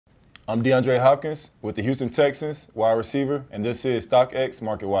I'm DeAndre Hopkins with the Houston Texans, wide receiver, and this is StockX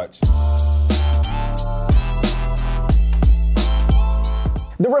Market Watch.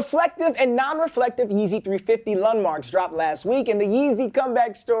 The reflective and non-reflective Yeezy 350 landmarks dropped last week, and the Yeezy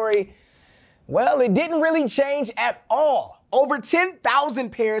comeback story, well, it didn't really change at all. Over 10,000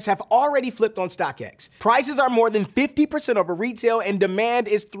 pairs have already flipped on StockX. Prices are more than 50% over retail, and demand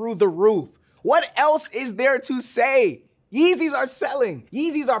is through the roof. What else is there to say? Yeezys are selling.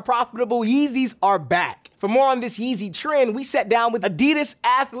 Yeezys are profitable. Yeezys are back. For more on this Yeezy trend, we sat down with Adidas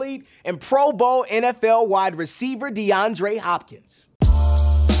athlete and Pro Bowl NFL wide receiver DeAndre Hopkins.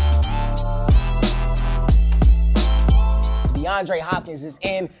 DeAndre Hopkins is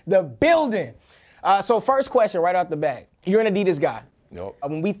in the building. So first question right off the bat. You're an Adidas guy. Yep.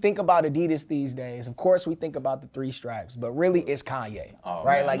 When we think about Adidas these days, of course we think about the three stripes, but really it's Kanye,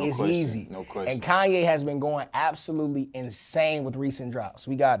 right? Man, like no it's question, Yeezy. no question. And Kanye has been going absolutely insane with recent drops.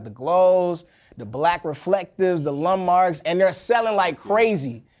 We got the glows, the black reflectives, the landmarks, and they're selling like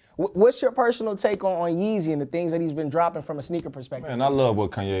crazy. What's your personal take on Yeezy and the things that he's been dropping from a sneaker perspective? Man, I love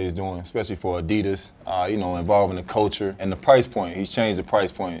what Kanye is doing, especially for Adidas, involving the culture and the price point. He's changed the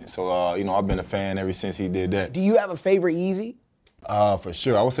price point. So, I've been a fan ever since he did that. Do you have a favorite Yeezy? For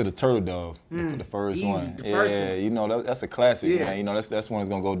sure. I would say the Turtle Dove for the first one. The first one. That's a classic, man. That's one that's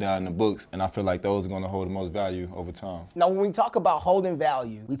going to go down in the books, and I feel like those are going to hold the most value over time. Now, when we talk about holding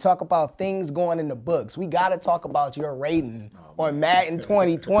value, we talk about things going in the books. We got to talk about your rating on Madden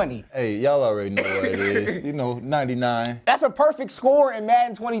 2020. Hey, y'all already know what it is. 99. That's a perfect score in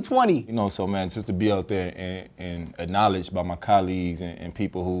Madden 2020. So, man, just to be out there and acknowledged by my colleagues and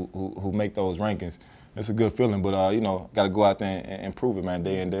people who make those rankings, it's a good feeling, but, got to go out there and prove it, man,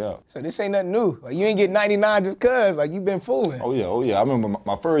 day in, day out. So this ain't nothing new. Like, you ain't get 99 just cuz. Like, you've been fooling. Oh, yeah. I remember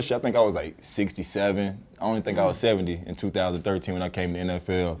my first year, I think I was like 67. I only think I was 70 in 2013 when I came to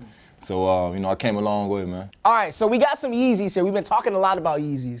NFL. So, I came a long way, man. All right, so we got some Yeezys here. We've been talking a lot about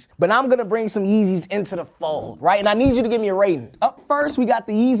Yeezys, but I'm going to bring some Yeezys into the fold, right? And I need you to give me a rating. Up first, we got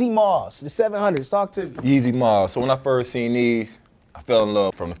the Yeezy Mauves, the 700s. Talk to me. Yeezy Mauve. So when I first seen these, I fell in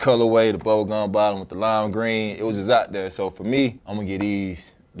love from the colorway, the bubblegum bottom with the lime green. It was just out there. So for me, I'm going to get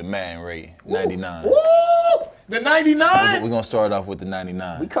these the Madden rating, 99. Ooh, the 99? We're going to start off with the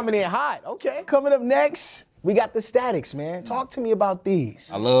 99. We coming in hot. Okay. Coming up next, we got the Statics, man. Talk to me about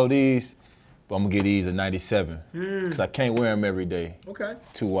these. I love these, but I'm going to get these a 97 because I can't wear them every day. Okay.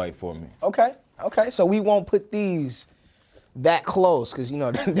 Too white for me. Okay. So we won't put these that close, because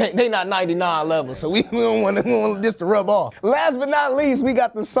they not 99 level, so we don't want this to rub off. Last but not least, we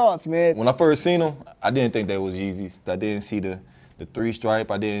got the Salts, man. When I first seen them, I didn't think they was Yeezys. I didn't see the three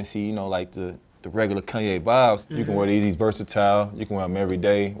stripe. I didn't see like the regular Kanye vibes. You can wear these versatile. You can wear them every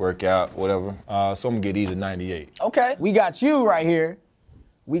day, work out, whatever. So I'm gonna get these a 98. Okay, we got you right here.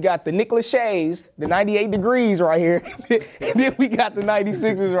 We got the Nick Lachey's, the 98 degrees right here. And then we got the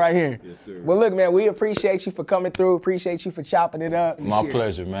 96s right here. Yes, sir. Well, look, man, we appreciate you for coming through. Appreciate you for chopping it up. My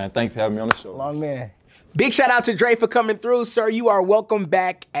pleasure, man. Thanks for having me on the show. Long man. Big shout out to Dre for coming through, sir. You are welcome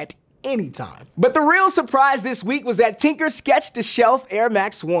back at any time. But the real surprise this week was that Tinker sketched the shelf Air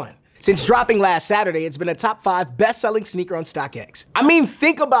Max 1. Since dropping last Saturday, it's been a top 5 best-selling sneaker on StockX. I mean,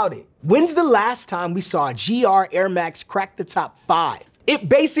 think about it. When's the last time we saw a GR Air Max crack the top 5? It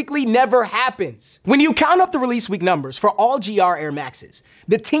basically never happens. When you count up the release week numbers for all GR Air Maxes,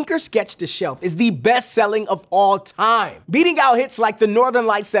 the Tinker Sketch to Shelf is the best-selling of all time, beating out hits like the Northern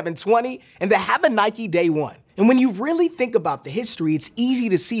Light 720 and the Have a Nike Day 1. And when you really think about the history, it's easy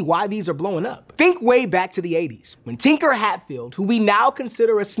to see why these are blowing up. Think way back to the 80s, when Tinker Hatfield, who we now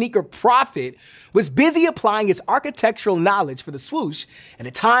consider a sneaker prophet, was busy applying his architectural knowledge for the swoosh at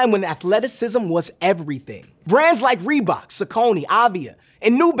a time when athleticism was everything. Brands like Reebok, Saucony, Avia,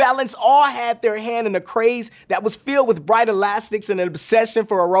 and New Balance all had their hand in a craze that was filled with bright elastics and an obsession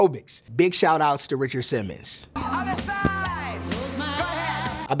for aerobics. Big shout outs to Richard Simmons. I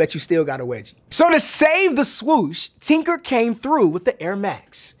bet you still got a wedgie. So to save the swoosh, Tinker came through with the Air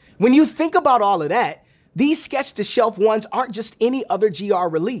Max. When you think about all of that, these Sketch to Shelf ones aren't just any other GR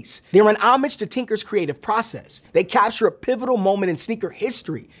release. They're an homage to Tinker's creative process. They capture a pivotal moment in sneaker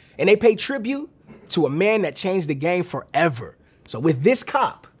history, and they pay tribute to a man that changed the game forever. So with this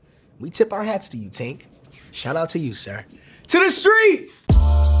cop, we tip our hats to you, Tink. Shout out to you, sir. To the streets!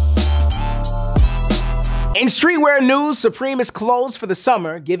 In streetwear news, Supreme is closed for the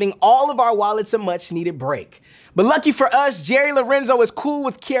summer, giving all of our wallets a much-needed break. But lucky for us, Jerry Lorenzo is cool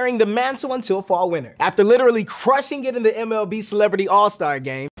with carrying the mantle until fall winter. After literally crushing it in the MLB Celebrity All-Star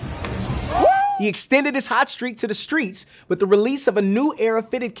Game, he extended his hot streak to the streets with the release of a new era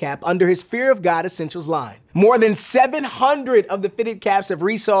fitted cap under his Fear of God Essentials line. More than 700 of the fitted caps have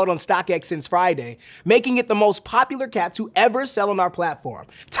resold on StockX since Friday, making it the most popular cap to ever sell on our platform,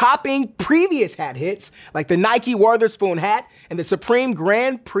 topping previous hat hits like the Nike Witherspoon hat and the Supreme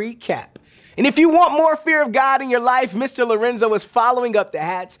Grand Prix cap. And if you want more fear of God in your life, Mr. Lorenzo is following up the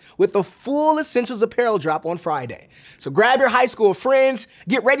hats with a full Essentials apparel drop on Friday. So grab your high school friends,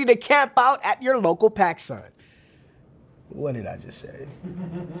 get ready to camp out at your local PacSun. What did I just say?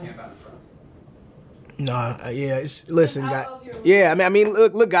 Camp out in front. Nah, yeah, listen, guys. Yeah, I mean,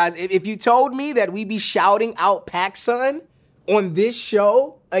 look, guys, if you told me that we'd be shouting out PacSun on this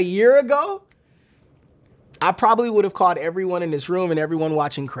show a year ago, I probably would have called everyone in this room and everyone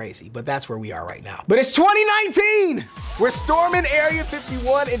watching crazy, but that's where we are right now. But it's 2019! We're storming Area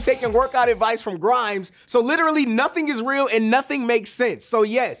 51 and taking workout advice from Grimes, so literally nothing is real and nothing makes sense. So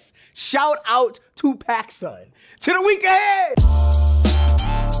yes, shout out to PacSun. To the week ahead!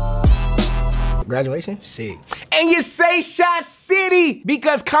 Graduation? Sick. And you say Shot City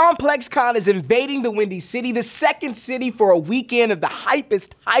because Complex Con is invading the Windy City, the second city for a weekend of the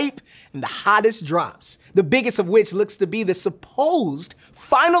hypest hype and the hottest drops. The biggest of which looks to be the supposed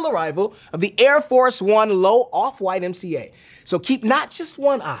final arrival of the Air Force One low off-white MCA. So keep not just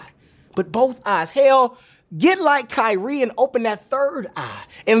one eye, but both eyes. Hell, get like Kyrie and open that third eye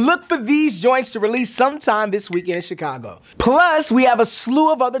and look for these joints to release sometime this weekend in Chicago. Plus, we have a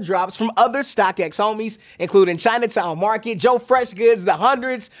slew of other drops from other StockX homies, including Chinatown Market, Joe Fresh Goods, The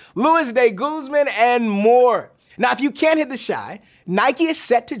Hundreds, Louis De Guzman, and more. Now, if you can't hit the shy, Nike is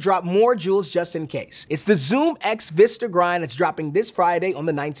set to drop more jewels just in case. It's the Zoom X Vista Grind that's dropping this Friday on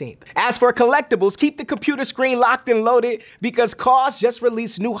the 19th. As for collectibles, keep the computer screen locked and loaded because KAWS just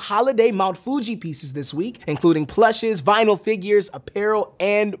released new holiday Mount Fuji pieces this week, including plushes, vinyl figures, apparel,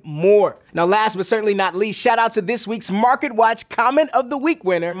 and more. Now, last but certainly not least, shout out to this week's Market Watch Comment of the Week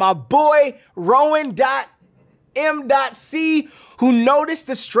winner, my boy Rowan.M.C, who noticed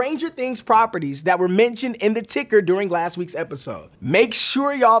the Stranger Things properties that were mentioned in the ticker during last week's episode. Make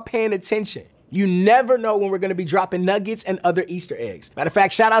sure y'all paying attention. You never know when we're gonna be dropping nuggets and other Easter eggs. Matter of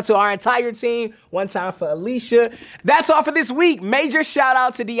fact, shout out to our entire team. One time for Alicia. That's all for this week. Major shout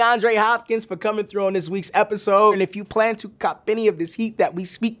out to DeAndre Hopkins for coming through on this week's episode. And if you plan to cop any of this heat that we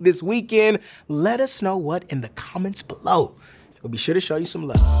speak this weekend, let us know what in the comments below. We'll be sure to show you some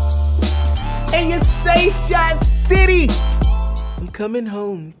love. And you say Shot City, I'm coming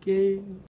home again.